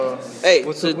Hey,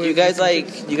 What's so up do you with guys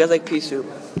this? like Pea Soup?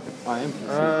 I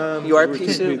am. You are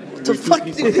Pea Soup? What the fuck,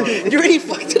 dude? You already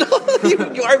fucked it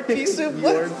up. You are Pea Soup?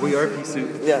 What? We are Pea Soup.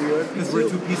 Yeah. Because we're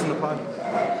two peas in the pod.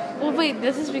 Oh wait,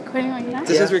 this is recording right now?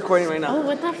 This is recording right now. Oh,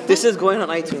 what the fuck? This is going on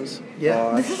iTunes.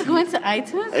 Yeah. This is going to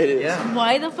iTunes? It is. Yeah.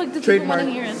 Why the fuck do people want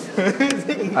to hear us?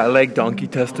 I like donkey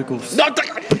testicles. No, I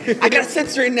gotta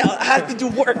censor it now. I have to do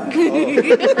work.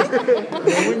 You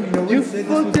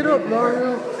fucked it up,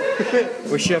 Mario.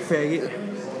 What's your faggot?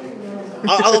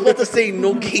 I was about to say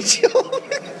no gay jokes.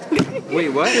 Wait,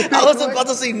 what? I was about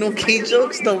to say no gay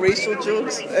jokes, no racial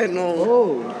jokes, and no.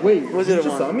 Oh, wait. What was it?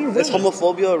 Just saw me? It's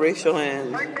homophobia, racial,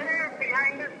 and. Right there,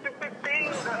 behind the stupid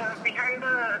thing, behind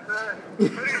the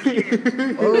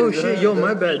Oh, shit. Yo,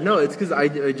 my bad. No, it's because I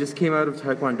just came out of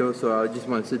Taekwondo, so I just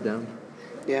want to sit down.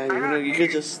 Yeah, you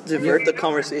could just divert the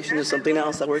conversation to something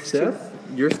else that works too. Steph?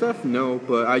 Your stuff? No,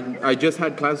 but I just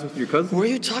had class with your cousin. Who are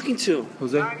you talking to?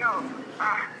 Jose? I know.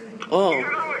 Oh, You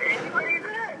know anybody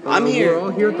there? I'm here. We're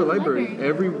all here at the library.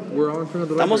 We're all in front of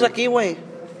the Estamos library. aquí, güey.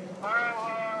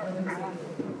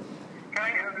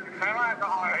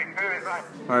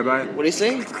 Alright, bye. What do you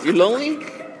say? You lonely?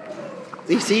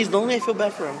 He's lonely. I feel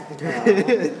bad for him.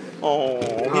 Oh,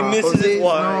 he misses his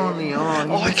wife.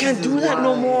 Oh, I can't do that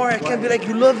no more. I can't be like,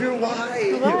 you love your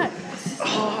wife. What?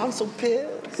 Oh, I'm so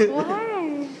pissed.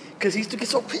 Why? Because he used to get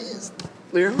so pissed.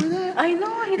 You remember that? I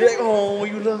know. He You're like, doesn't. oh,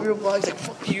 you love your wife. He's like,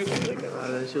 fuck you. Like,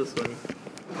 That shit was funny.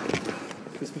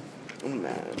 I'm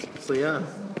mad. So, yeah.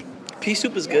 Pea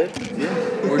soup is good. Yeah.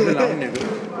 Where's the latte?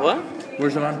 What?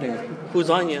 Where's the latte? Who's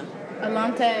on you?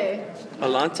 Alante. A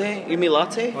latte? You mean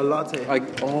latte? A latte. I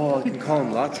can call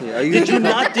him latte. I Did usually you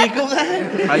not think of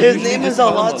that? I His usually name just is a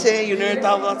call him latte. You never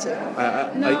thought latte.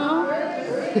 No.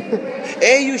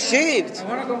 Hey, you shaved. I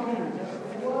want to go home.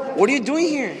 What are you doing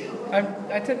here?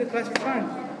 I took a class for fun.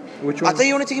 Which I one? thought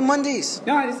you were taking Mondays.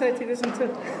 No, I decided to take this one too.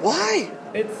 Why?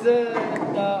 It's the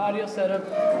audio setup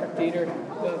for theater.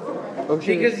 Oh,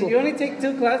 shit. Because you only take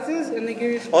 2 classes and they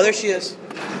give you. Oh, there she is.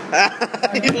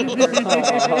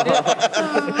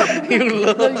 You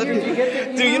love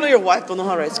it. Dude, you know your wife don't know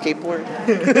how to ride skateboard.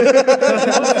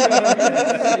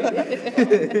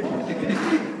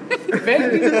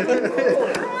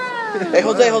 Hey,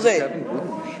 Jose.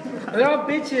 They're all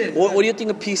bitches. What do you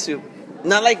think of pea soup?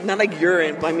 Not like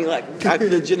urine, but I mean like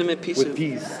legitimate pea soup. With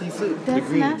peas. That's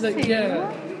nasty. Like,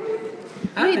 yeah.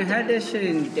 I haven't had that shit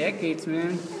in decades,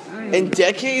 man. In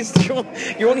decades?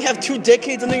 You only have 2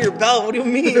 decades under your belt. What do you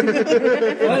mean?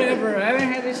 Whatever. I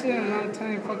haven't had this shit in a long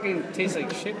time. Fucking tastes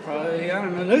like shit, probably. I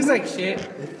don't know. It looks like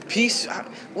shit. Pea soup?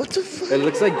 What the fuck? It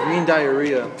looks like green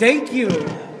diarrhea. Thank you.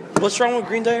 What's wrong with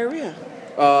green diarrhea?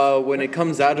 When it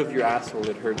comes out of your asshole,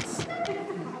 it hurts.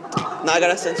 Now I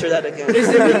gotta censor that again. Is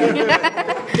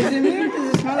it me or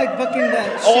does it smell like fucking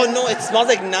that shit? Oh no, it smells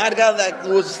like narga that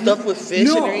was stuffed with fish and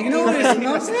No, everything. you know what it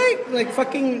smells like? Like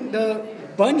fucking the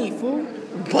bunny, fool.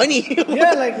 Bunny?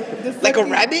 Yeah, like the fucking, Like a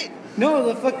rabbit?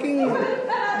 No,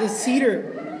 the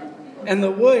cedar and the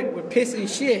wood with piss and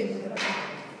shit.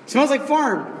 Smells like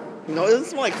farm. No, it doesn't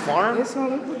smell like farm. It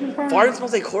smells like fucking farm. Farm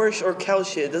smells like horse or cow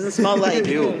shit. It doesn't smell like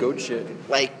Ew, goat shit.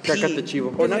 like pea. Cacate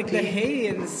chivo. Or It's not like the pea. hay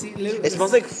and the little. It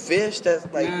smells like fish that's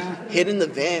like Nah. hid in the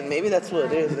van. Maybe that's what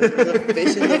it is. There's a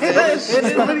fish in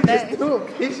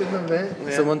the van.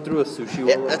 Yeah. Someone threw a sushi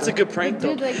Yeah, roll. that's a good prank though.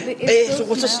 Dude, like, it Hey, still so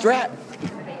what's the smells.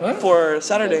 strat for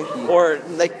Saturday or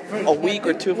like a week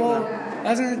or 2 from Well, now? I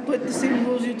was gonna put the same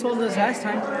rules you told us last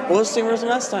time. What was the same rules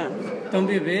last time? Don't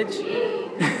be a bitch.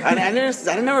 I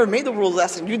never made the rules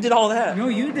last time. You did all that. No,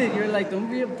 you did. You're like,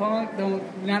 don't be a punk. Don't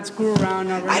not screw around.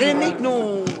 Not I didn't make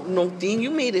around. no thing.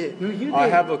 You made it. No, you did. I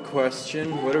have a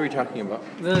question. What are we talking about?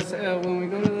 When we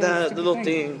go to The little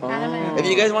thing. Anime. If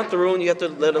you guys want the room, you have to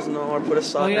let us know or put a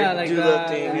song. Oh, yeah, or like do the that,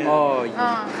 thing. yeah. Yeah. Oh,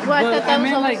 yeah. Well, I But thought I that was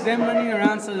meant like almost, them running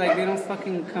around so like they don't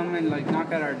fucking come and like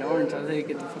knock at our door until they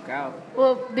get the fuck out.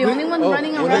 well, the only one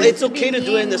running around. Well, it's should be okay to me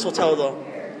do it in and- this hotel though.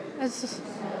 It's just,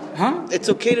 Huh? It's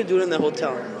okay to do it in the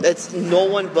hotel. That's no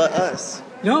one but us.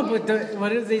 No, but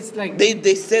what is this like?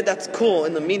 They said that's cool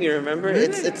in the meeting. Remember, Really?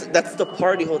 it's that's the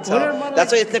party hotel. What about,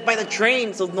 That's like- why it's by the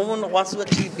train, so no one wants to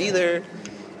actually be there.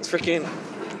 It's freaking.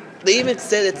 They even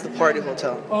said it's the party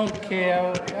hotel. Okay,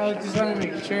 I just want to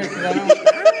make sure because I don't.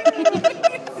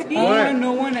 I want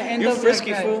no one to end You up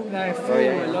frisky like fool. that fool.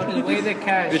 El güey de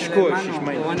cash. It's el cool, hermano, she's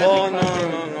mine. the one that Oh they no call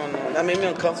no no no! That made me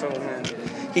uncomfortable, man.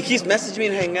 He keeps messaging me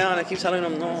to hang out, and I keep telling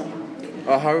him no.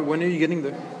 When are you getting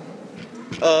there?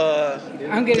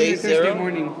 I'm getting Day there Thursday zero?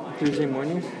 morning. Thursday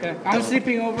morning? Yeah. I'm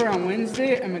sleeping over on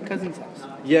Wednesday at my cousin's house.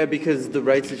 Yeah, because the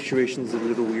ride situation's a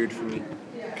little weird for me.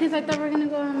 because I thought we were gonna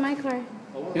go in my car.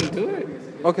 You do it.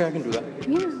 Okay, I can do that.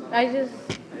 Yeah, I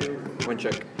just One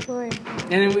check. Sure.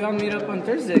 And then we all meet up on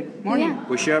Thursday morning. Yeah.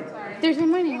 Wish up. Thursday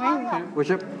morning, right? Wish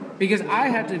up. Because I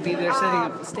have to be there setting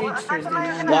up the stage Thursday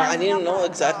morning. Well, I didn't know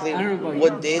exactly I don't know about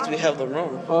what you. days we have the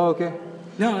room. Oh, okay.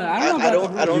 No, I don't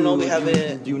know. I don't know. We have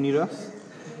it Do you need us?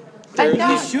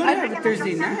 You should have it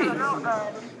Thursday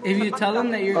night. If you tell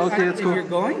them that you're Okay, that's if cool. you're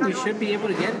going, you should be able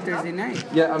to get it Thursday night.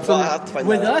 Yeah, I'm Well, still. I have to find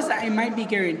With that out. us, it might be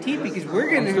guaranteed because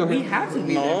we have to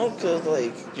be there. No, because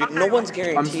like no one's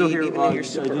guaranteed. I'm still here. Even if you're I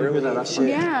super didn't hear early that and last shit.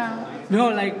 Yeah. No,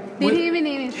 like They with- didn't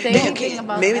even say Maybe, anything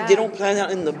about maybe that. they don't plan out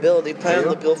in the bill. They plan on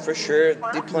the bill for sure.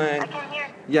 They plan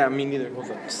Yeah, me neither. Hold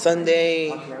on.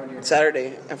 Sunday,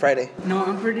 Saturday, and Friday. no,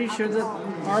 I'm pretty sure that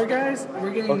our guys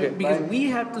we're getting Okay, because bye. we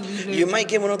have to leave there. You might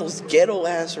get one of those ghetto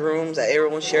ass rooms that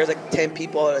everyone shares like 10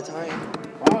 people at a time.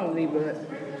 Probably, but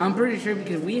I'm pretty sure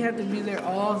because we have to be there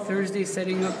all Thursday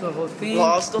setting up the whole thing. Well,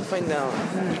 I'll still find out.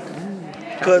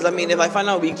 Because, I mean, if I find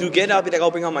out we do get it, I'll be like,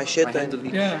 I'll bring out my shit then.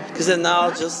 Yeah. Because then now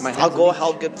I'll just, My I'll hands go, are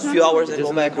I'll get a few hours and go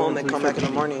Doesn't back that go home and into come back in the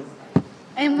the morning.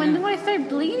 And when do I start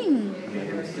bleeding?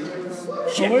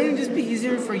 So wouldn't it just be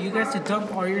easier for you guys to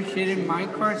dump all your shit in my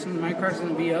car since my car's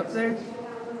gonna be up there?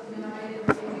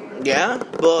 Yeah,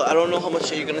 but I don't know how much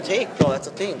shit you're going to take, bro. That's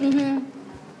the thing.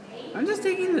 I'm just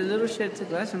taking the little shit to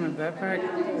glass in my backpack.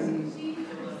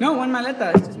 No, one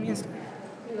maleta. It's just me and stuff.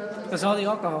 That's all the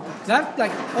alcohol. 'Cause I have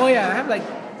like, oh yeah, I have like.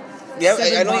 Yeah,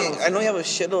 7 bottles. I know you have a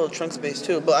shitload of trunk space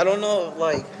too, but I don't know,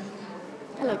 like,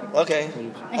 Hello. okay.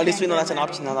 At least we know that's an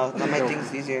option now. That might make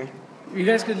things easier. You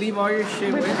guys could leave all your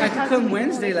shit. Wait, I could come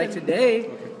Wednesday, like today.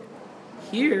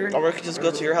 Here. Or we could just go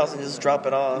to your house and just drop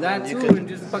it off. That and you too, could, and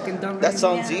just fucking dump it. that in.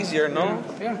 sounds easier, no?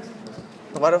 Yeah.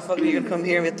 Why the fuck are you going to come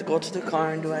here and we have to go to the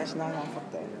car and do that? No,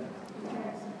 fuck that.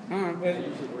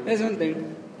 But that's one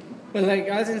thing. But like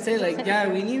I was gonna say, like yeah,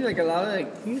 we need like a lot of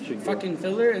like fucking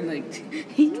filler and like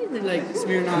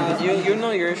Smirnoff. You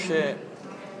know your shit.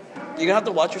 You're gonna have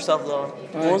to watch yourself though.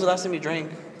 When was the last time you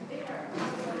drank?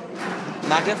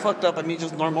 Not get fucked up. I mean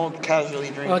just normal, casually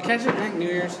drink. Well, catch a drink New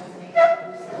Year's.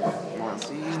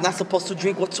 He's not supposed to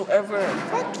drink whatsoever.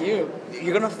 Fuck you.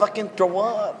 You're gonna fucking throw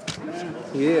up.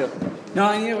 Yeah. No,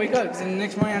 I need to wake up because the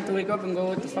next morning I have to wake up and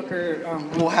go with the fucker.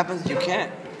 What happens? You can't.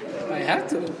 I have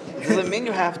to. Doesn't mean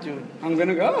you have to. I'm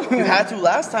gonna go. You had to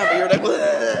last time, but you were like,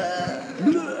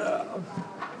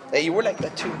 hey, you were like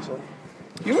that too. So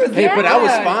You were Hey, there. but I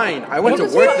was fine. I went to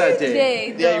work that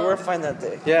day. yeah, you were fine that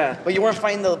day. Yeah. But you weren't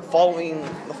fine the following.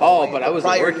 Oh, but I the was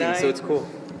prior working, night. so it's cool.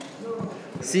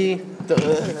 See,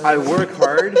 I work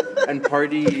hard and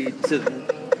party to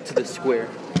the square.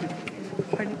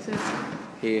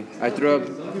 Hey, I throw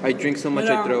up. I drink so much,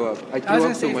 I throw up. I was throw gonna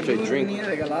up so say much, food, I We drink. need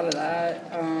like a lot of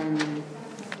that.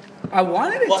 I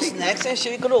wanted to Well, take. snacks and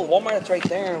shit. You go to Walmart. It's right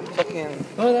there. Fucking.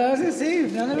 Well, I was gonna say,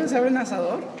 none of us have an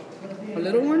asador. A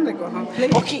little one, like a hot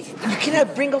plate. Okay, you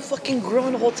cannot bring a fucking grill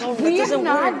in the hotel room. That We are doesn't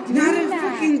not work. doing Not a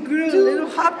that. fucking grill, a Dude, little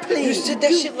hot plate. You said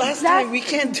that shit last that- time. We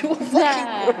can't do a fucking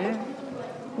that- grill.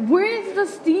 Where is the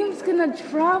steam's gonna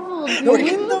travel, dude? We're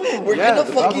gonna the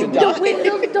fucking fucking- die. The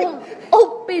windows don't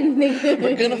open, nigga.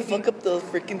 We're gonna fuck up the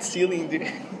freaking ceiling, dude.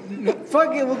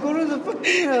 Fuck it, we'll go to the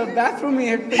fucking bathroom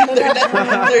here.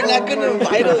 They're not gonna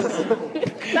invite us.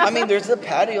 I mean, there's a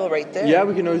patio right there. Yeah,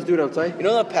 we can always do it outside. You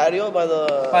know the patio by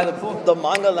the pool. the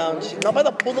manga lounge? No, by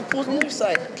the pool. The pool's on the other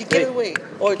side. Get it away.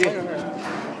 Oh, it's right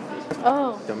her.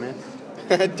 Oh, Dumbass.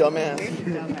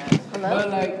 Dumbass. But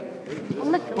like,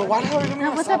 look. But why the hell are we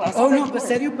gonna What's outside? up? oh no, but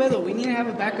serio pedo, we need to have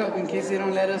a backup in case they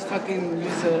don't let us fucking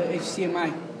use the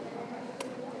HDMI.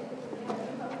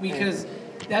 Because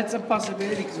that's a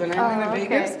possibility. Because when I went to Oh, okay.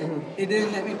 Vegas, it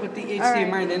didn't let me put the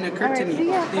HDMI. It didn't occur All to right, me. see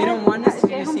ya. They don't want us to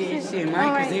Stay use home the soon. HDMI All because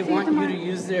right, they see you want you to tomorrow.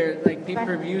 use their like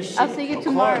pay-per-view shit. I'll see you Of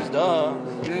tomorrow. course, duh.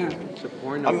 Yeah. It's a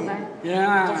porno. The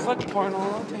Yeah. fuck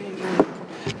porno?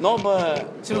 No,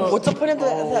 but So- what's the point of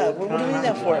that? What do we need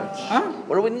that for? Huh?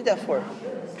 What do we need that for?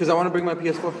 Because I want to bring my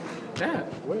PS4. Yeah.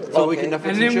 So we Okay. can Netflix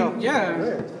And and then, chill.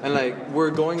 yeah. And like, we're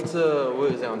going to,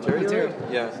 what is it, Ontario? Ontario.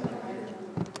 Yeah.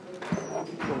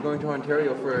 We're going to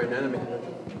Ontario for an anime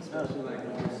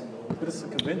But it's a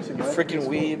convention, You right? freaking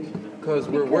weeb. because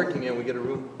we're working and we get a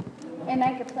room. And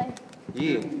I could play.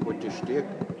 Yeah, with your stick.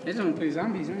 They don't play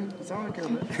zombies, man. That's all I care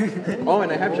about. Oh,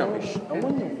 and I have zombies. I'm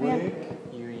on the wig.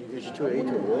 It's too late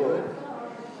to work.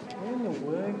 I'm on the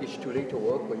wig. It's too late to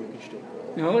work, but you can still.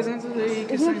 No, it's not so that you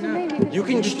can It's not sign so up. big. You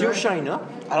can still shine up.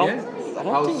 I don't. Yeah. I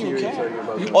don't How think you serious are can. you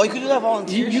about that? Oh, you could do that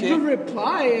volunteer You shit. could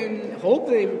reply and hope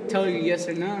they tell you yes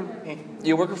or no.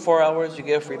 You work for 4 hours, you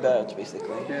get a free badge, basically.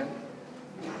 Yeah.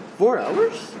 4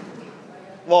 hours?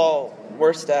 Well,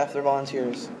 we're staff, they're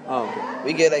volunteers. Oh.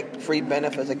 We get like free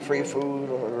benefits, like free food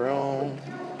or room,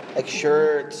 like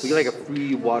shirts. We get like a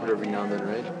free water every now and then,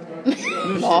 right?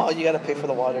 No, you gotta pay for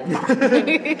the water.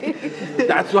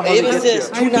 That's what Ava says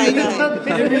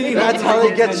 $2.99. That's how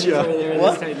they get you.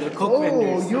 What? The Coke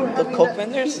vendors. The Coke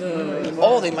vendors?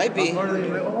 Oh, they might be.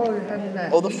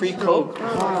 Oh, the free Coke.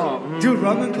 Dude,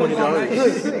 rum and Coke all night.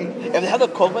 If they have the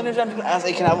Coke vendors, I'm gonna ask,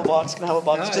 hey, can I have a box? Can I have a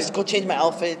box? Just go change my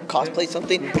outfit, cosplay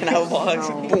something. Can I have a box?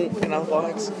 Boom, can I have a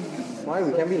box? Why?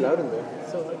 We can't be loud in there.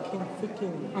 So I can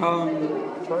freaking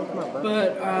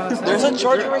But There's a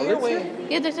charger right here, wait.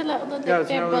 Yeah, there's a lot of Yeah, it's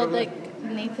there, not but really- like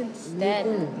Nathan's dead.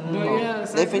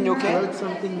 Nathan, you okay?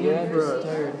 something in for us.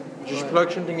 Just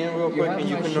plug something in real quick and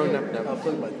you can know nap I'll nap.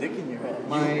 put my dick in your head.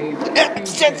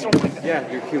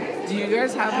 Yeah, you're cute. do you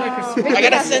guys have like a I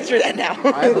gotta censor that now.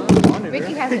 I have a monitor.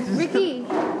 Ricky has it. Ricky,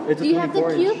 It's a do you have the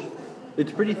 24 cube? inch.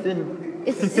 It's pretty thin.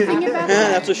 It's in your backpack.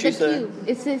 That's what she the said. Cube.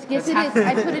 It says, yes it is.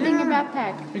 I put it in your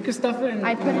backpack. You could stuff it in,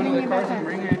 I put it one in of the your cars backpack. and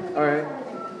bring it. Alright.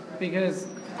 Because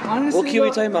honestly, What cube are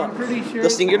you talking I'm about? pretty sure The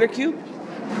singular cube?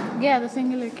 Yeah, the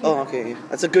singular cube. Oh, okay.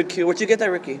 That's a good cube. Where'd you get that,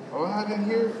 Ricky? All I have in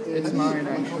here is it's mine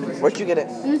actually. Where'd you get it?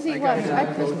 Let me see what. I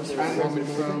put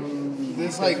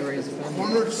this like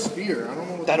cornered sphere. I don't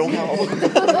know what That don't help.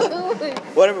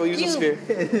 Whatever, we use a sphere.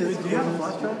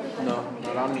 No,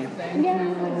 not on me.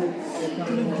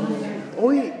 Oh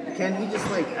wait, can he just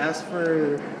like ask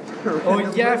for?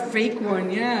 Oh yeah, fake one,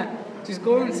 yeah. Just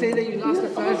go and say that you lost a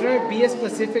flash drive. Be as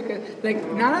specific, like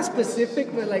not as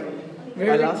specific, but like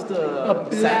very. I lost a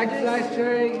black flash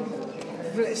drive,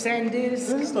 SanDisk.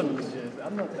 This one was just.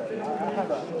 I'm not that. I have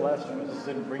a flash drive. I just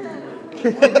didn't bring it.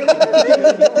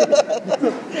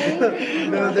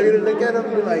 No, they're gonna look at him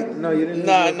and be like, no, you didn't.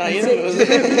 Nah, you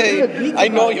didn't. I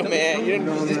know you, man. You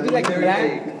didn't. Just be like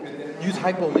black. Use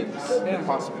hyponyms if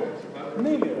possible.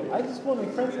 Nigga, I just want to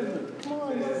press it. Come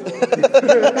on.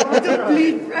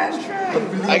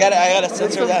 I gotta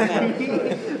censor that, man.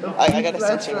 I gotta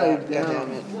censor that. God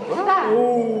damn it.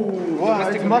 Wow,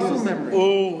 it's muscle memory.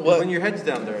 Ooh, When what? your head's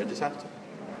down there, I just have to.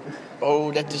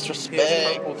 Oh, that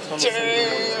disrespect.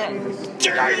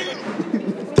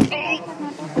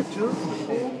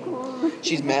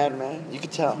 She's mad, man. You can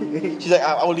tell. She's like,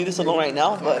 I will leave this alone right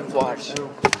now, but watch.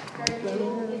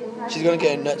 She's gonna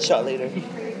get a nut shot later.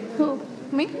 Who?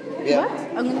 Me? Yeah. What?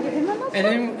 I'm gonna give him a nut. And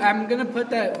then I'm gonna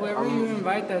put that whoever you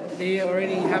invite that they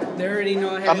already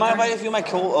know ahead I of might time. invite a few of my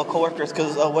coworkers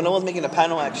because when I was making a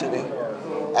panel actually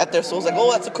at their, so I was like,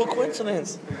 oh, that's a cool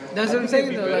coincidence. That's what I'm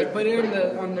saying though, like put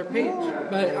it on their page.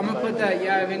 But I'm gonna put that,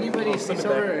 yeah, if anybody sleeps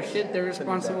over or shit, they're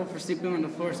responsible for sleeping on the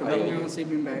floor, so bring your own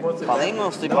sleeping bag. I ain't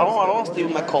gonna sleep. I don't want to sleep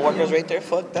with my coworkers right there.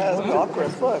 Fuck that. That's awkward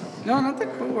as fuck. No, not the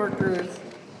coworkers.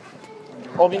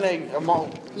 I mean, like, I'm all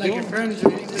Like your friends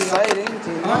or exciting.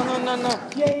 No.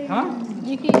 Huh?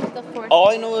 You can use the force. All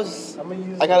I know is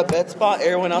I got a bed spot.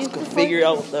 Everyone else can figure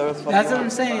out the fucking. That's what I'm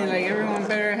saying, like everyone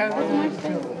better have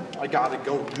one. I gotta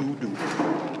go doo-doo.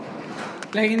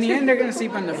 Like in the end they're gonna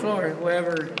sleep on the floor,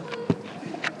 whoever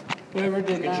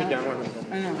did Get shit not. down with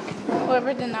him. I know.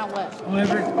 Whoever did not what?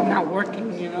 Whoever not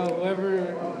working,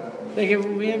 whoever like if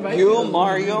we invite You,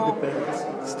 Mario,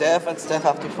 Steph, and Steph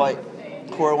have to fight.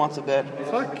 Whoever wants a bed.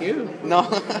 fuck you. No.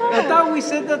 I thought we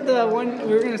said that the one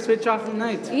we were gonna switch off the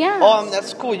nights. Yeah.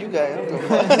 That's cool, you guys.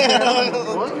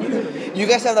 You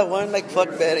guys have that one like fuck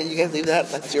bed, and you guys leave that.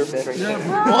 That's your bed right there.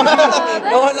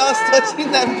 No one else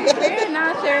touching that bed. We're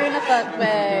not sharing a fuck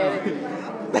bed.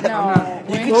 No.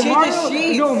 You can change the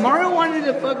sheets. No, Mario wanted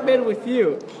a fuck bed with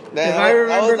you. That- if I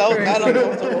remember that was correctly.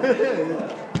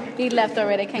 uncomfortable. He left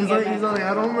already. Can't get He's back. like,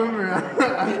 I don't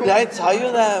remember. Did I tell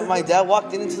you that my dad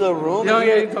walked into the room? No, and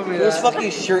yeah, you told me he was that. fucking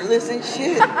shirtless and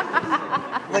shit.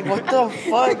 Like, what the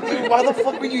fuck, dude? Why the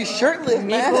fuck were you shirtless,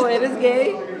 Nico, man? it is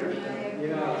gay.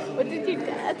 What did your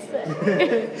dad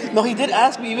say? No, he did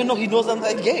ask me, even though he knows I'm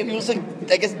that gay. He was like,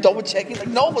 I guess double checking. Like,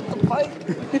 no, what the fuck?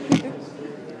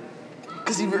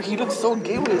 Because he looked so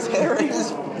gay with his hair and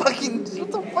his fucking.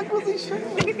 What the fuck was he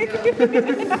shirtless?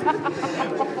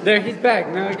 There, he's back.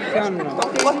 Now I can count him.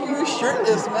 What the fuck are you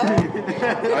shirtless, man?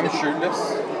 I'm shirtless.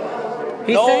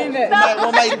 He's No, saying that.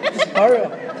 my Mario,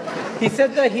 he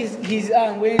said that he's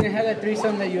waiting to have that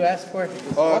threesome that you asked for.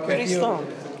 Oh, pretty okay. strong.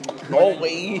 No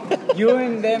way. You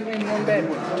and them in one bed.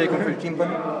 Take him 15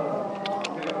 buddy.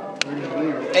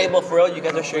 Hey, but for real, you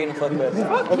guys are sharing a fuck bed.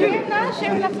 You're not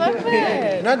sharing a fuck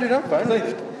bed. No, dude, I'm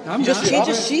fine. Just change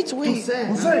the sheets, wait.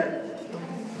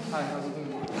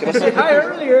 I said hi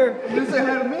earlier. You said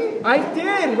hi to me? I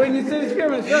did when you said it's here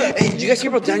myself. Hey, did you guys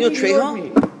hear about Daniel Trejo?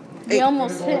 He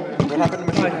almost hit. What happened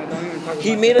to Michelle?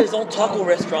 He made his own taco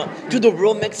restaurant. Dude, the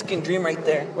real Mexican dream right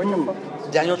there.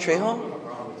 Daniel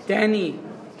Trejo? Danny.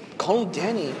 Call him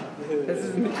Danny.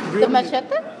 The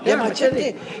machete? Yeah,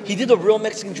 Machete. He did a real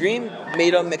Mexican dream,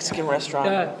 made a Mexican restaurant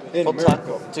called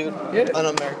Taco, dude, in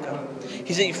America.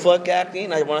 He said, "You fuck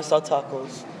acting, I want to sell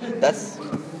tacos." That's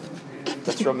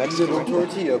real Mexican. Little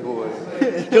tortilla boy.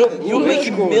 He'll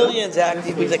make millions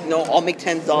acting, but he's like, "No, I'll make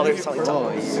 $10 selling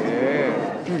tacos."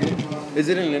 Yeah. Is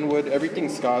it in Linwood? Everything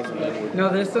Ska's in Linwood. No,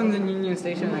 this one's in Union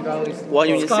Station. Like always. What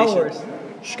Union Ska Station? Wars.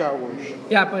 Ska Wars.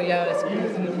 Yeah, but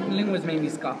Linwood's mainly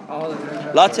ska. All of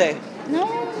them. Latte. No.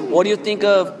 What do you think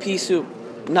of pea soup?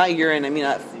 Not urine. I mean,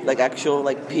 like actual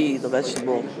like pea, the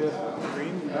vegetable.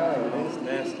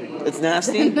 It's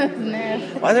nasty. That's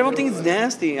nasty. Why does everyone think it's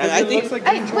nasty? I think.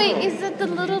 Wait, is it the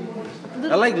little...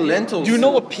 I like lentils. Do you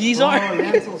know what peas are?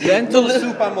 Lentil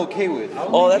soup I'm okay with.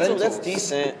 Oh, that's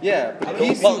decent. Yeah.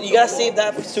 Pea soup. Well, you gotta save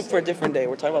that soup for a different day.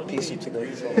 We're talking about pea soup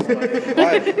today. So.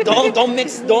 Why? Don't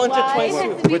intertwine Why?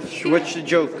 soup. What's the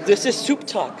joke? This is soup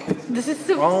talk. This is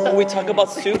soup. We talk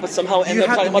about soup, but somehow end up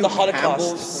talking about the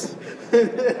Holocaust.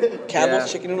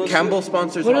 Campbell's chicken noodles. Campbell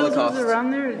sponsors What else Holocaust. is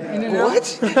around there? In-N-Out?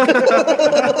 What?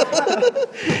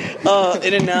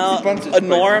 In-N-Out, Sponsored a by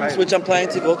Norms, Hyatt. which I'm planning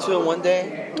to go to one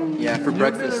day. Yeah, for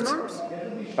breakfast.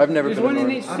 I've never There's been one to in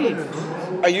Norms.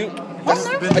 HC. Are you?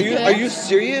 Are you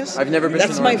serious? I've never been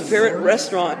That's to my Norms. favorite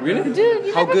restaurant. Really? Dude,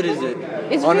 you How never good been? is it?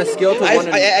 It's On a really scale to good. 1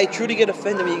 and I truly get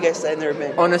offended when you guys say I've never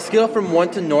been. on a scale from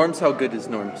 1 to Norms, how good is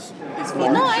Norms?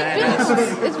 No,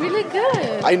 it's really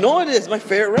good. I know it is my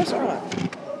favorite restaurant.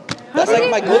 That's like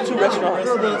my go-to restaurant.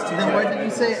 Then why did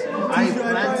you say I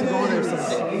plan to go there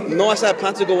someday? No, I said I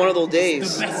plan to go one of those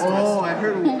days. Oh, I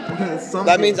heard something.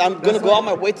 That means I'm gonna go out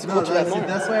my way to go to that Norms.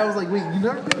 That's why I was like, wait, you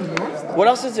never been to North? What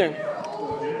else is there?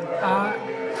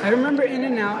 I remember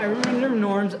In-N-Out. I remember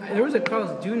Norms. There was a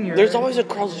Carl's Jr. There's always a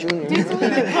Carl's Jr. There's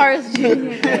always a Cars Jr.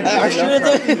 Are you sure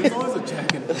that?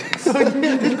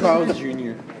 Carl's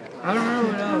Jr. I don't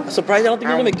remember what else. Surprised I don't think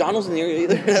there's a McDonald's in the area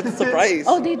either. That's a surprise.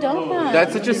 Oh, they don't have.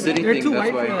 That's such a city They're thing, too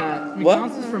that's white for why. that. What?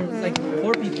 McDonald's is from like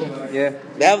poor people. Yeah.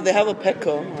 They have a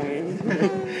Petco. I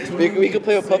mean, we could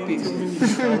play with puppies.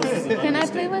 Can I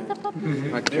play with the puppy?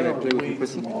 Can I play with your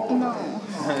pussy? No.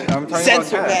 I'm talking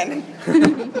Censor about cat. man.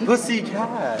 Pussy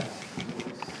cat.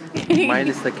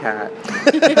 Minus the cat.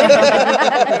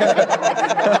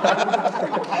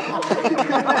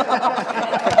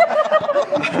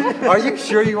 Are you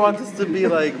sure you want this to be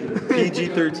like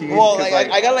PG-13? Well,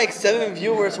 like, I got like 7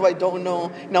 viewers who I don't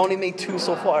know, and I only made 2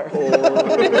 so far.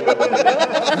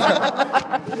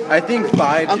 I think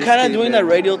 5. I'm kind of doing that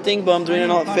radio thing, but I'm doing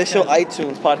an official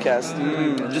iTunes podcast.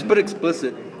 Just put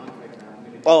explicit.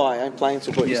 Oh, I'm planning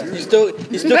to put. Yeah. You still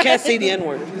can't say the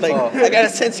N-word. Like I gotta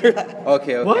censor that.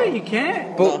 Okay. What? You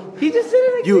can't? But He just said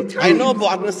it like you I know, but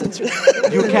I'm gonna censor that.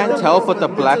 you can't tell, but the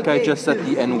black guy just said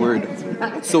the N-word,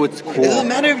 so it's It doesn't cool.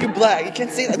 matter if you're black. You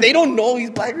can't say that. They don't know he's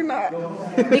black or not.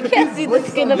 They can't see the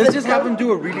skin of Let's his just have him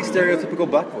do a really stereotypical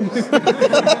black voice.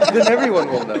 Then everyone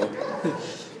will know.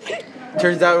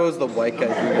 Turns out it was the white guy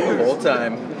doing it the whole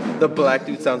time. The black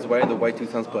dude sounds white and the white dude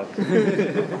sounds black.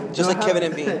 Just like Kevin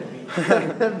and Bean.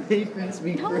 Nathan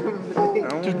speak for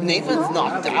him. Dude, Nathan's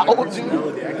knocked out, dude.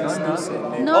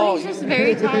 No, he's just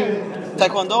very tired.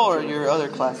 Taekwondo or your other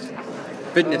class?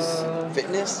 Fitness.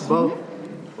 Fitness?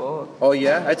 Oh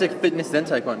yeah? I took fitness then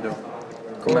taekwondo.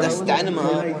 That's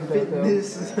dynamo.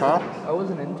 Fitness. Huh? I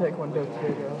wasn't in Taekwondo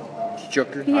today, though.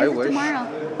 Joker. He I has it wish. tomorrow.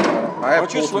 I have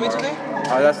Aren't you school swimming tomorrow. today?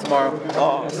 Oh, that's tomorrow.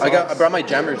 Oh, I brought my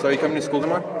jammers. Are you coming to school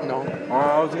tomorrow? no. Oh,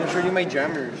 I was gonna show you my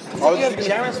jammers. What do you have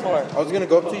pajamas for? I was gonna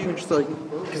go up to you and just like,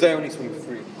 because I only swim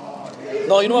free.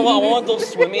 No, you know what? I want those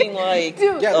swimming like.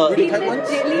 Dude, Yeah, the really tight ones?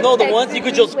 No, the ones you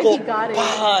could just texted go me when he got it.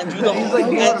 bah, and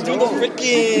do the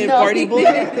freaking No, party he boy.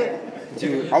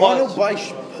 Dude, I want to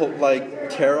buy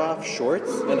tear off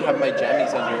shorts and have my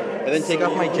jammies under, and then take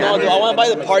off my jammies. No, dude, I want to buy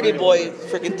the party boy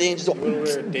freaking thing, just go,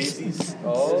 Daisies.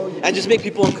 and just make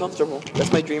people uncomfortable.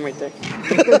 That's my dream right there.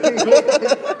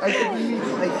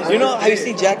 I You know, have you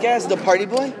seen Jackass, the party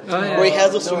boy? yeah. Where he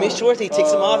has those swimming shorts, he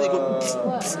takes them off, he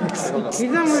goes.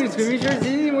 He's not wearing swimming shorts.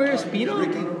 Didn't he wear a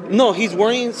Speedo? No, he's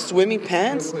wearing swimming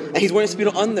pants and he's wearing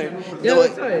Speedo under. Yeah, So,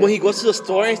 that's right. when he goes to the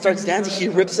store and starts dancing, he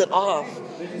rips it off.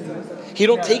 He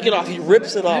don't take it off, he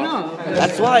rips it off. know.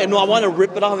 That's why I want to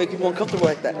rip it off and make people uncomfortable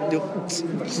like that. Dude.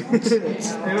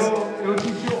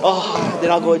 Oh, then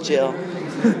I'll go to jail.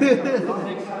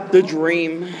 The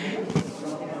dream.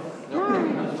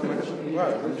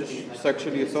 I'm just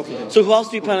sexually assaulting him. So who else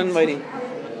do you plan on inviting?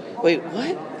 Wait,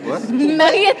 what? What?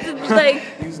 Nuggets is like.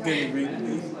 He's getting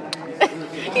really. You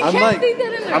I'm can't like, say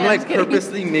that in there. I'm like just kidding.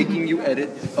 purposely making you edit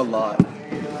a lot.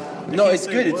 No, it's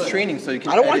good. It's training, so you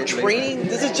can. I don't want edit training.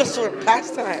 This is just for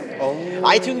pastime.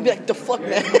 iTunes would be like, the fuck,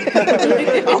 man.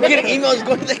 I'm getting emails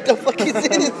going like, the fuck is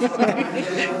this?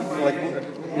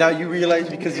 Like, now you realize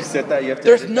because you said that you have to.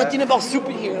 There's edit nothing about soup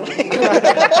in here.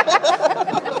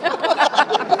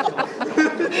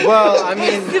 Well, I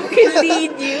mean, Soup can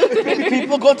lead you.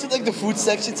 People go to like the food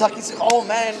section talking, say, oh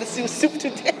man, let's do soup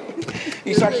today.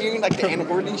 You start hearing like the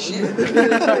N-word and shit.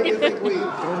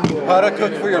 how to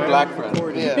cook for your black friend.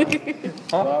 Yeah.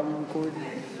 Huh?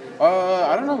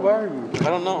 I don't know why. I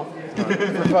don't know.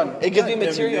 For fun. It gives me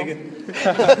material.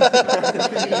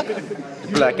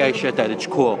 Black guy shit that it's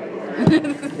cool.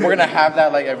 We're gonna have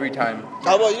that like every time.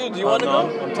 How about you? Do you want to go?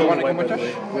 Do you want to come with us?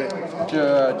 To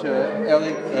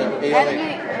LA, ALA.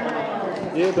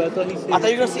 Yeah, but I thought he said. I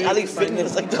thought you were gonna say Ali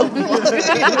Fitness, like the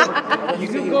You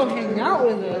can go hang out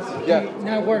with us. Yeah.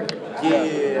 Not work.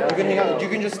 Yeah. You can hang out. You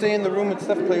can just stay in the room and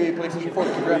stuff, play PlayStation 4.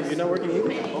 Congrats. You're not working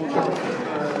either?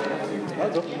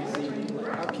 I'll go.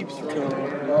 I'll keep secure.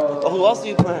 Oh, who else do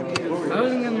you plan? I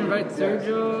was gonna invite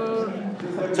Sergio.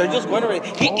 Sergio's going already.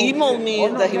 He emailed me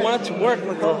that he wanted to work.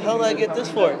 What the hell did I get this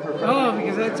for? Oh,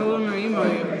 because I told him to email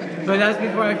you. But that's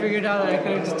before I figured out that I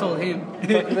could have just told him.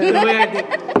 The way I did.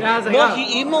 And I was like, No, oh.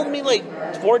 he emailed me like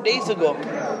 4 days ago.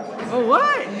 Oh,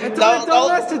 what? I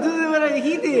told us to do what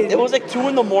he did. It was like 2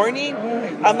 in the morning.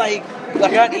 I'm like, I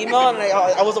got an email and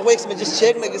I was awake, so I just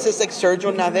checked. Like, it says like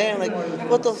Sergio Nave. I'm like,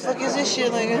 what the fuck is this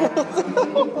shit? Like,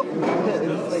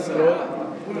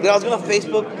 then I was gonna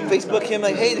Facebook him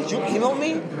like, hey, did you email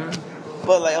me?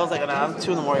 But like, I was like, nah, I'm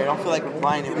 2 in the morning. I don't feel like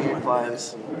replying if he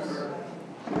replies.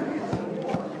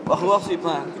 Well, who else do you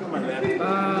plan?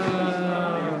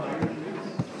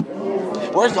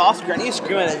 Where's Oscar? I need to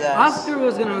scream at his ass. Oscar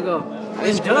was gonna go.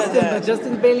 He's And good at Justin, that. but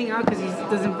Justin's bailing out because he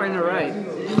doesn't find a ride.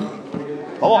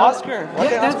 Oh, Oscar.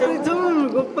 Okay, Yeah, that's Oscar. what I told him.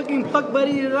 Go fucking fuck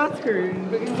buddy with Oscar.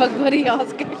 Fuck buddy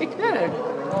Oscar. Yeah.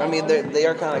 I mean, they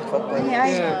are kind of like fuck buddies. Yeah, I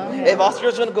know. If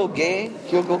Oscar's gonna go gay,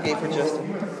 he'll go gay for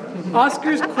Justin.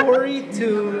 Oscar's Corey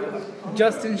to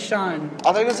Justin Sean.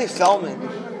 I thought you were gonna say Feldman.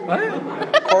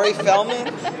 What? Corey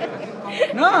Feldman?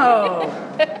 No.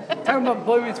 Talking about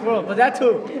Boy Meets World, but that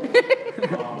too.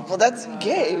 Well, that's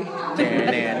gay.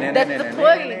 That's the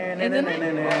point, isn't it?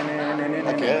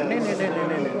 I guess.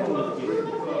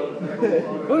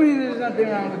 What do you mean there's nothing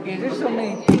wrong with gays? There's so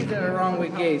many things that are wrong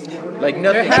with gays. Like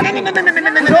nothing.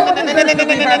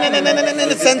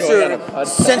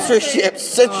 Censorship.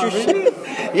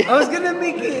 I was gonna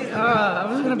make it. I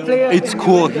was gonna play it. It's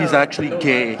cool. He's actually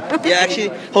gay. Yeah,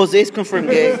 actually, Jose's confirmed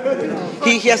gay.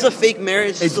 He has a fake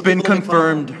marriage. It's so been people don't make fun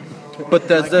of him. confirmed. But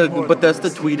that's the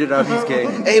tweeted out he's gay.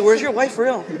 Hey, where's your wife for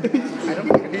real?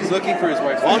 He's looking for his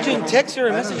wife. Why don't you text her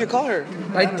or message or call her?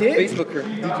 I did. Facebook her.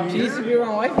 She used to be on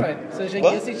Wi-Fi, so she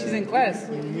What? can see she's in class.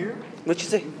 What'd you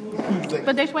say?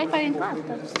 But there's Wi-Fi in class.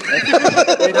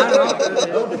 I don't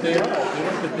know.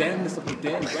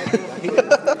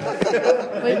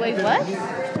 Wait, what?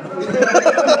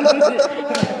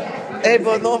 Hey,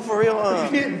 but no, for real.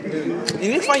 You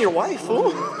need to find your wife,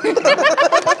 fool.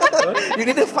 You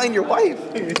need to find your wife.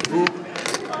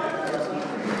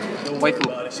 Waifu.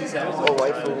 Oh,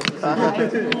 waifu.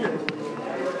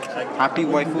 Happy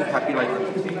waifu, happy life.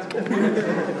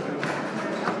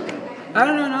 I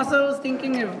don't know, and also I was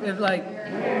thinking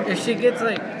if she gets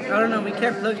like, I don't know, we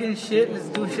can't plug in shit, let's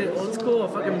do shit old school, I'll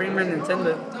fucking bring my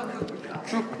Nintendo.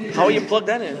 How will you plug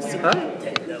that in? Huh?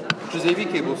 Just AV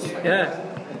cables. Yeah.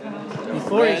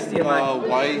 Before HDMI.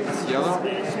 White, yellow.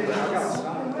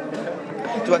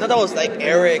 Dude, I thought that was like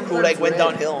Eric who like went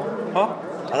downhill. Huh?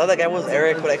 I thought that guy was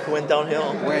Eric who like went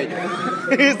downhill. Wait.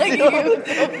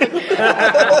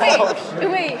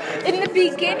 Wait, in the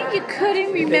beginning you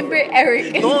couldn't remember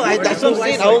Eric. No, that's what I'm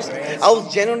saying. I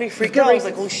was genuinely freaked out. I was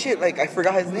like, oh shit, like I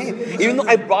forgot his name. Even though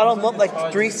I brought him up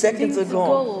like 3 seconds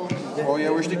ago. Oh yeah,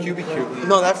 where's the QBQ?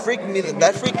 No, that freaked me out.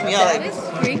 That Like, is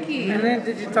freaky. And then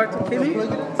did you talk to Kimmy?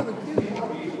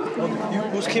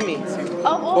 who's Kimmy?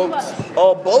 Oh, what?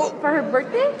 Oh, Boat? For her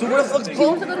birthday? Dude, where the fuck's She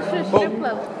wants Boat? to go to a strip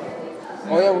club.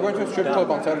 Oh yeah, we're going to a strip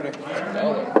club on Saturday.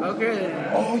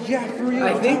 Okay. Oh yeah, for real.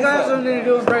 I think I have something to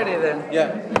do on Friday then.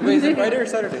 Yeah. Wait, is it Friday or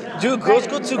Saturday? Dude, girls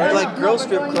go to like girl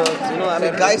strip clubs. You know, I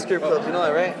mean, guy strip clubs. You know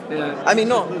that, right? Yeah. I mean,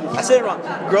 no, I said it wrong.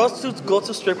 Girls go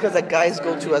to strip clubs that guys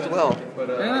go to as well.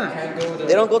 Yeah.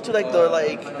 They don't go to like the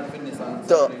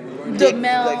The dick,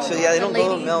 male, like, so yeah, they don't the go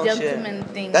to ladies' male gentleman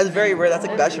shit. thing. That's very rare. That's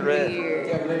like That's bachelorette. I weird.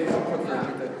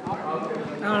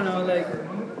 don't know, like,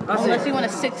 Unless you want a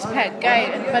six-pack guy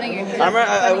in front of your. I remember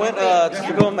I went to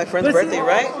pick up my friend's birthday,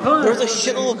 right? There was a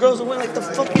shitload of girls who went like, the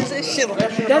fuck is this shit?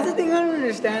 That's the thing I don't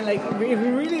understand. Like, if you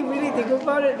really, really think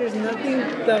about it, there's nothing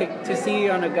like to see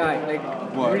on a guy. Like,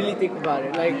 really think about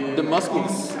it. Like The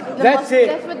muscles. that's it.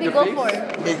 That's what they go for.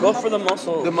 They go for the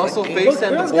muscle. The muscle Like, face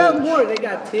and the Girls got bulge. more. They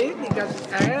got tits, they got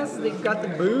ass, they got the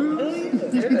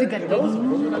boobs. They got those.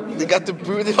 They got the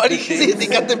boobs. Why do you say they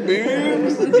got the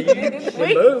boobs?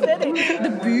 Wait, you said it. The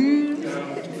boobs.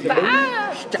 Stop.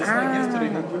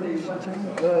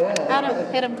 Adam,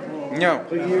 hit him. No.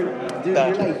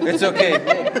 It's okay.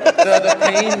 The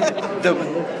pain,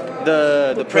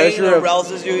 the pressure Pain of.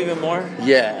 arouses you even more.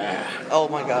 Yeah. Oh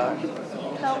my god.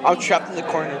 I'm trapped in the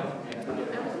corner.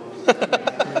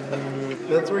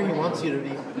 That's where he wants you to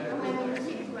be.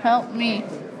 Help me.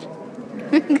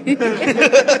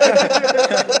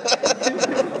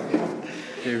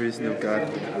 There is no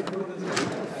God.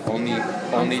 Only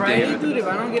On Friday, David. dude, if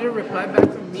I don't get a reply back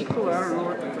from Miko, I don't know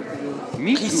what the fuck to do.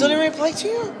 Me He still didn't reply to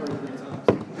you?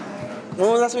 When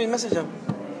was the last time you messaged him?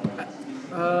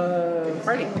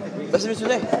 Friday. Message me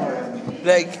today.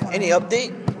 Like, any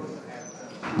update?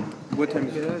 What time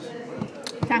is it?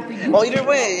 Time for you. Well, either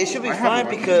way, it should be I have fine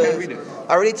one. because Can't read it.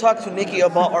 I already talked to Nikki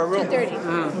about our room. 30.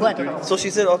 What? So she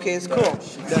said, okay, it's cool.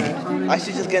 I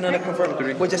should just get another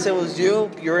confirmed. Which I said was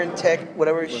you're in tech,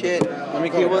 whatever shit.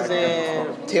 He was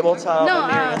in tabletop. No,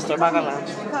 and you're in Starbucks Lounge.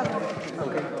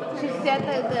 She said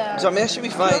that So I mean, that should be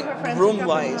fine,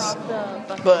 room-wise.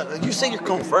 But you say you're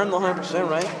confirmed 100%,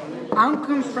 right? I'm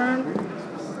confirmed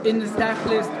in the staff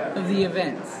list of the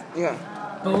events. Yeah.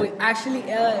 But with actually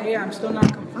LA, I'm still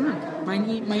not confirmed. My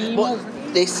emails. Well,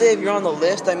 they say if you're on the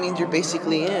list, that means you're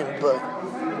basically in. But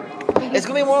it's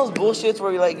gonna be one of those bullshits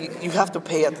where you're like, you have to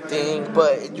pay at the thing,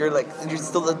 but you're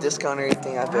still the discount or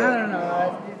anything. I I bet. don't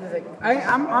know.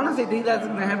 I'm honestly think that's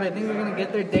gonna happen. I think we're gonna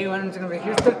get there day one. It's gonna be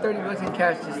here's the $30 in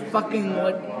cash. Just fucking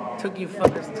what took you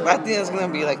fuckers to. I think it's gonna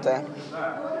be like that.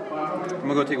 I'm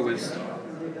gonna go take a whiz.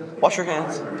 Wash your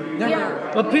hands.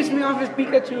 Yeah. What pissed me off is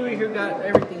Pikachu here got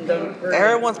everything done. early.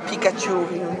 Everyone's Pikachu.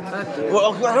 Fuck it.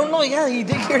 Well, I don't know. Yeah, he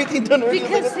did get everything done early.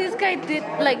 because this guy did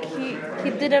he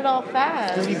did it all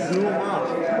fast. He blew him off.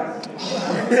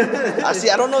 I see.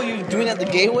 I don't know. You doing it at the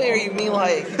gateway, or you mean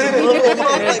like?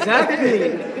 like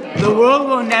Exactly. The world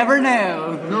will never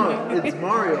know. No, it's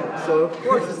Mario, so of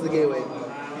course it's the gateway.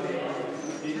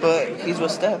 but he's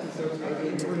with Steph.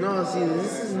 No, see,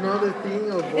 this is another thing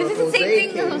of what This is the Jose same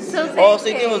thing came. as Jose. Oh,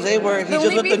 same thing with Jose, where he's The just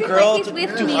only with the reason girl why he's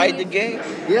with to me- hide the gay. Yeah, I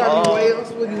mean, Oh. why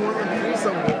else would he want to do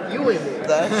something with you in it?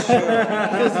 That's true.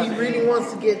 Because he really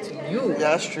wants to get to you.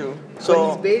 That's true. But So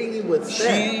he's baiting you with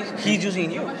Steph. he's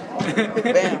using you.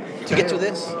 Bam. To get to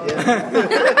this.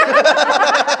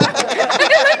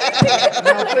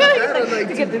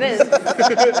 To get to this.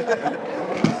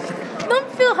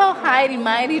 Don't feel how hidey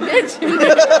mighty, bitch.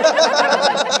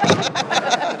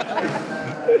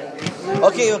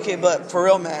 Okay, but for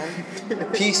real, man.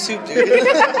 Pea soup, dude.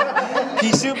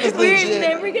 Pea soup is We're legit.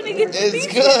 never gonna get to It's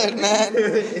good, man.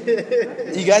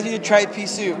 You guys need to try pea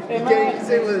soup. You can't even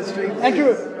say with a straight face.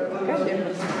 Andrew.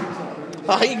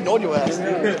 I ignored your ass.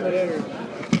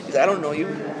 I don't know you.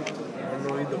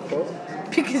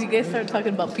 Because you guys started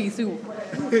talking about pea soup.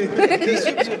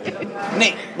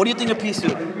 Nate, what do you think of pea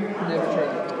soup?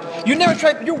 You never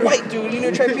tried. You're white, dude. You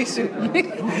never tried pea soup.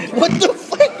 What the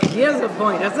fuck? He has a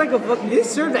point. That's like a fucking. They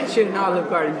serve that shit in Olive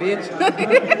Garden, bitch.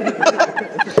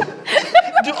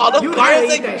 Dude, Olive You Garden gotta is eat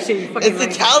like that shit, you fucking it's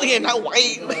like- Italian, not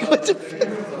white. Like, what the fuck?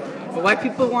 But white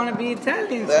people want to be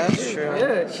Italians. That's true.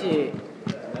 Yeah, shit.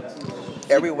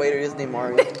 Every waiter is named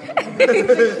Mario.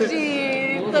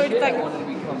 Jeez, so it's like,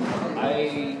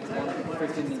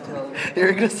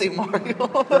 You're gonna say Mario.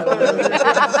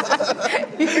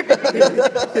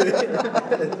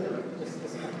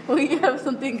 will you have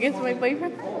something against my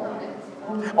boyfriend?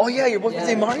 Oh yeah, you're both gonna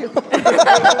say Mario.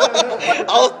 I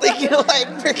was thinking like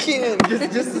freaking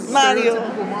Just Mario.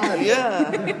 Mario.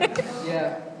 Yeah.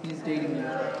 Yeah, he's dating me.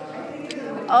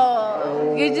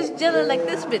 Oh, you're just jealous like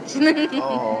this bitch.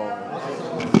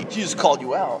 She just called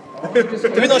you out.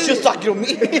 Even though she was talking to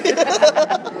me.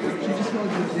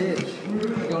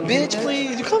 Bitch,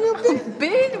 please. You call me a bitch.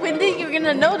 Bitch, when think you're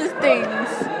gonna notice things?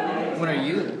 When are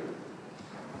you?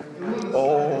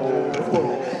 Oh.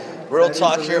 Real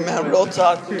talk here, man. Real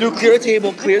talk. Dude, clear the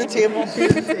table. Clear the table.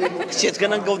 Shit's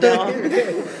gonna go down.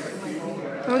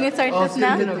 We're gonna start this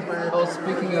now?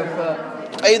 Speaking of,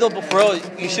 Hey, though, but for real,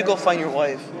 you should go find your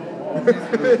wife.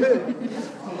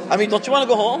 I mean, don't you want to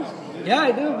go home? yeah,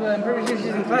 I do, but I'm pretty sure she's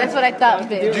in class. That's what I thought,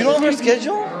 bitch. Do you know her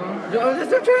schedule?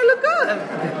 That's what I'm trying to look up.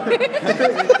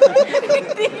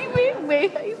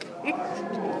 Wait.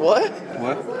 What?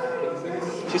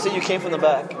 What? She said you came from the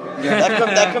back. Yeah.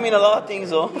 That could mean a lot of things,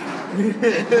 though.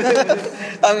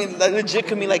 I mean, that legit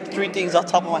could mean like 3 things off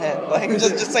the top of my head. Like,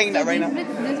 just saying that right now.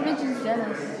 This bitch is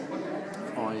jealous.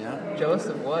 Oh yeah. Jealous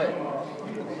of what?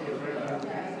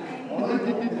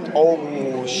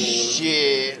 Oh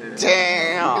shit!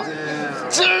 Damn!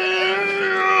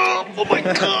 Oh my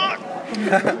god!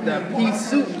 That pea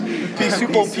soup. Pea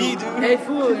soup on pea, dude. Hey,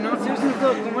 fool, no, seriously,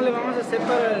 though, ¿cómo le vamos a hacer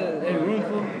para el room,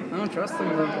 fool? I don't trust them,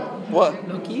 though. What?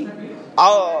 Low key?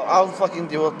 I'll fucking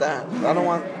deal with that. I don't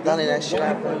want none of that shit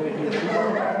happening.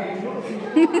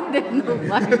 There's no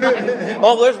Wi-Fi.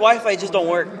 Oh, there's Wi-Fi, it just don't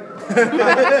work.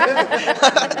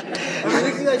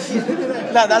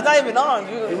 Nah, that's not even on,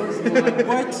 dude.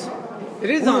 What? It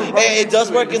is on. Hey, it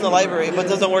does work in the library, but it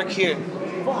doesn't work here.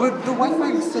 But the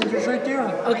Wi-Fi extender's right there.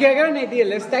 Okay, I got an idea.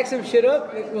 Let's stack some shit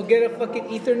up. We'll get a fucking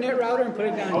Ethernet router and put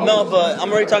it down. No, but I'm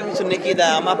already talking to Nikki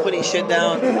that I'm not putting shit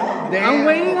down. I'm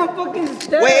waiting on fucking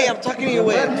steps. Wait, I'm talking to you,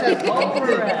 wait.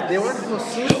 They want to go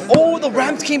soup. Oh, the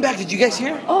Rams came back. Did you guys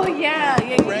hear? Oh yeah.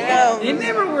 Rams. They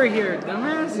never were here,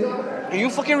 dumbass. Are you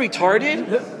fucking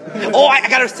retarded? Oh, I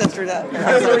gotta censor that.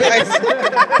 I'm sorry, guys.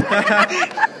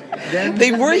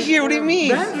 They were here. What do you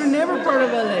mean? Rams were never part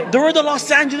of LA. They were the Los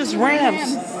Angeles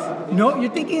Rams. No,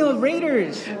 you're thinking of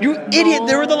Raiders. You idiot.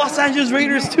 They were the Los Angeles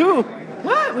Raiders too.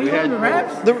 What? We had the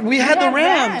Rams? We had the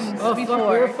Rams. Oh, fuck, we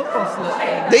were football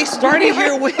sluts. They started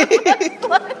here with.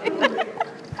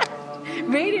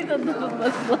 Raiders are the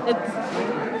football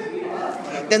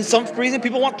sluts. Then some reason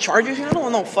people want Chargers here. I don't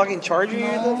want no fucking Charger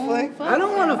here. The fuck? I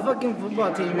don't want a fucking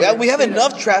football team. Yeah, we have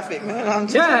enough traffic, man.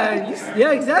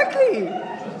 Yeah, exactly.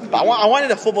 I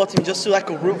wanted a football team just so I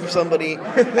could root for somebody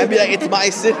and be like, it's my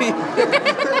city.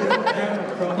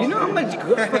 You know how much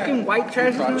good fucking white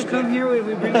trash is gonna come here when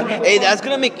we bring them? Hey, that's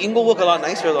gonna make Inglewood look a lot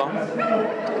nicer though.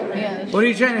 Yeah. What are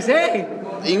you trying to say?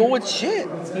 Inglewood shit.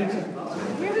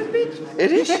 You're this bitch.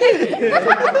 It is shit.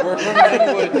 We're from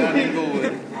Linwood, not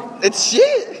Inglewood. It's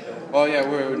shit. Oh yeah,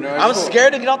 we're. No, I'm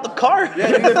scared to get out the car. Yeah,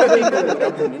 you're from Linwood.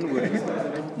 I'm from Linwood.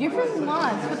 You're from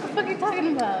Moss. What the fuck are you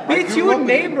talking about? Bitch, you a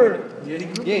neighbor. Yeah,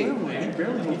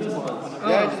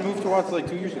 I just moved to Watts like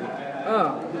 2 years ago.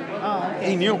 Oh.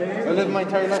 He knew. I lived my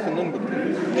entire life in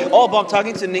Linwood. Oh, but I'm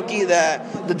talking to Nikki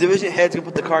that the division head's gonna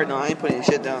put the card down. I ain't putting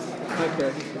shit down.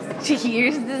 Okay. She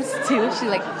hears this too. She's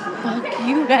like, fuck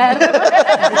you, Adam.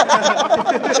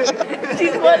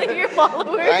 She's one of your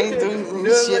followers. I ain't doing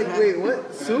shit, man. Wait,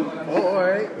 what? Soup? Oh,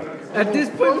 alright. At this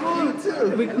point,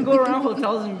 we can go around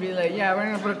hotels and be like, yeah, we're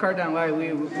gonna put a card down. Why? We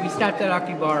stopped at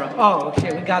Akibara. Oh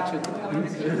shit, we got you.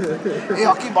 Hey,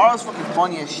 Akibara's fucking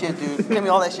funny as shit, dude. Tell me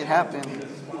all that shit happened.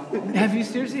 Have you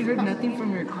seriously heard nothing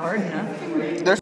from your card? Nothing? There's